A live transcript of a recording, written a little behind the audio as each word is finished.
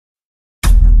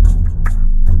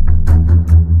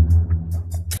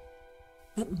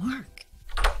But Mark...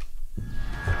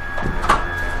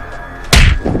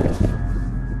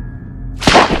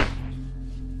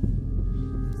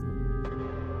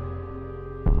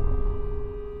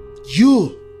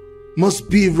 You must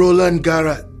be Roland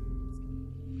Garrett.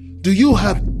 Do you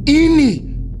have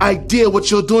any idea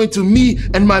what you're doing to me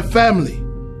and my family?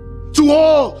 To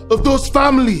all of those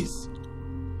families?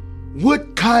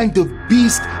 What kind of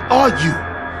beast are you?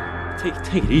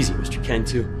 Take it easy, Mr. Ken,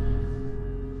 too.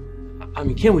 I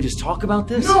mean, can't we just talk about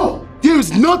this? No! There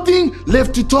is nothing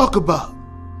left to talk about.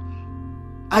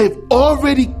 I have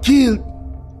already killed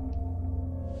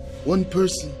one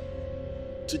person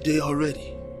today already.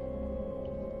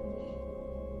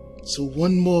 So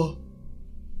one more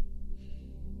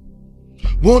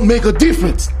won't make a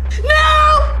difference.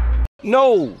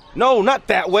 No, not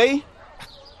that way.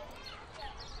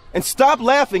 And stop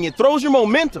laughing, it throws your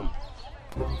momentum.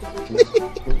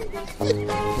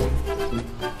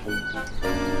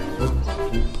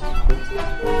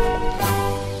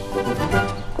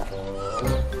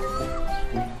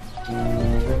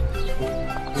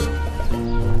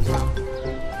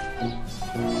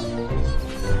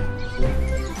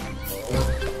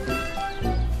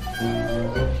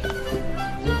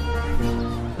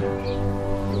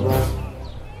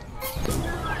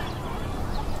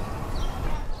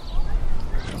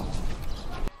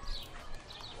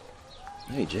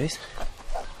 Hey, Jace.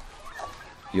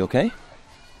 You okay?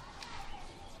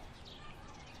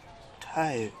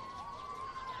 Tired.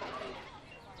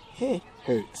 Head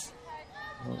hurts.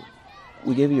 Well,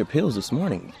 we gave you your pills this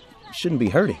morning. You shouldn't be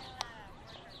hurting.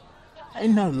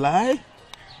 Ain't no lie.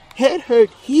 Head hurt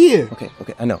here. Okay,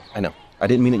 I know. I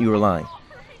didn't mean that you were lying.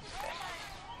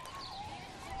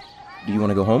 Do you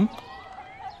want to go home?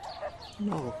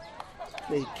 No.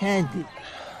 Play candy.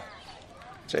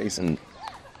 Jason...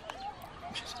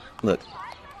 Look,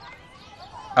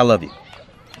 I love you.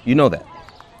 You know that.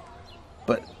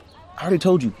 But I already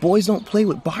told you, boys don't play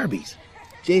with Barbies.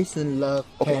 Jason loves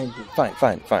candy.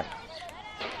 Fine. But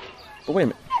wait a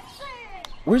minute.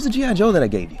 Where's the G.I. Joe that I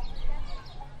gave you?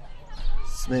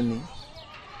 Swimming.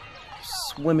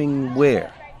 Swimming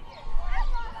where?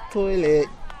 Toilet.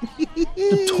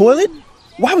 The toilet?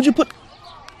 Why would you put...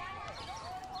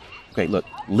 Okay, look,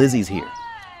 Lizzie's here.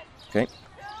 Okay?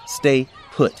 Stay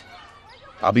put.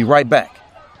 I'll be right back.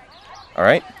 All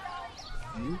right?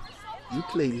 You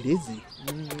play Lizzie.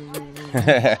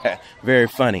 Very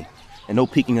funny. And no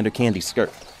peeking under Candy's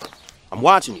skirt. I'm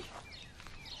watching you.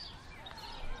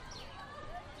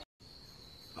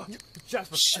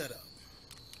 Jasper. Shut up.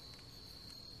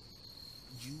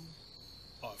 You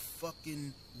are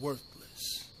fucking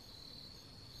worthless.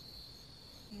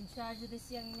 You in charge of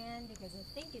this young man? Because I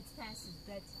think it's past his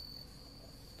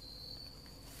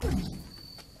bedtime.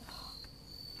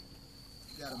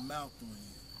 You got a mouth on you.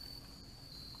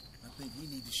 I think we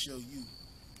need to show you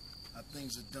how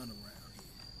things are done around here.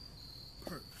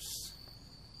 Purse.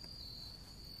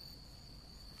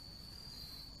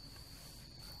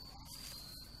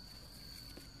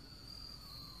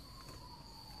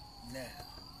 Now,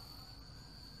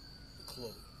 the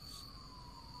clothes.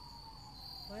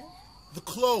 What? The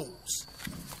clothes.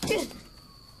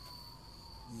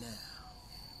 Now.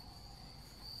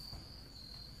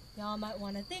 Y'all might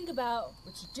want to think about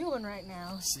what you're doing right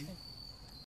now. See?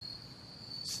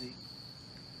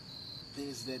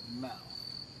 There's that mouth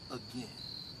again.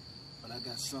 But I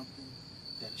got something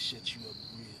that'll shut you up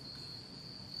real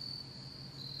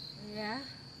good. Yeah?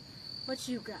 What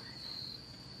you got?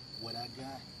 What I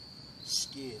got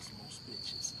scares most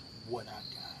bitches. What I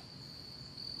got.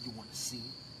 You want to see?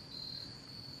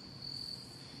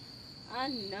 I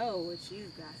know what you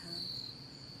got,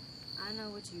 huh? I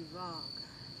know what you've all got.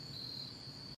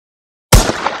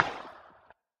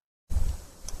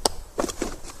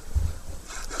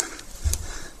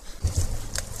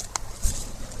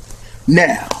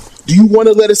 Now, do you want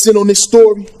to let us in on this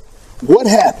story? What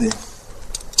happened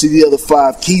to the other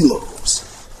 5 kilos?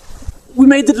 We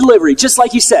made the delivery, just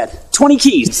like you said. 20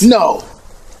 keys. No,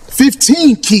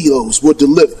 15 kilos were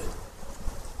delivered.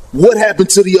 What happened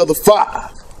to the other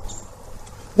 5?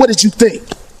 What did you think?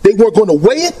 They weren't going to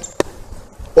weigh it?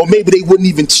 Or maybe they wouldn't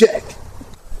even check?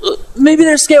 Maybe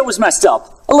their scale was messed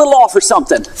up. A little off or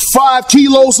something. 5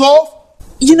 kilos off?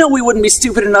 You know we wouldn't be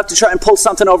stupid enough to try and pull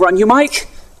something over on you, Mike.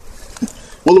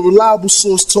 Well, a reliable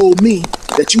source told me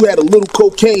that you had a little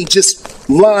cocaine just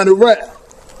lying around.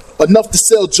 Enough to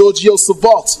sell Giorgio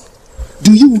Savalti.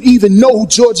 Do you even know who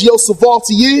Giorgio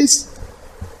Savalti is?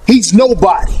 He's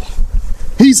nobody.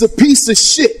 He's a piece of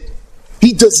shit.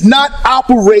 He does not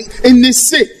operate in this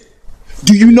city.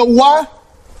 Do you know why?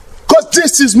 Because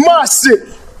this is my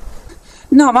city.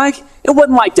 No, Mike, It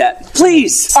wasn't like that.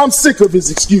 Please. I'm sick of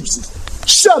his excuses.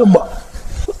 Shut him up.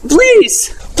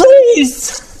 Please.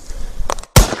 Please.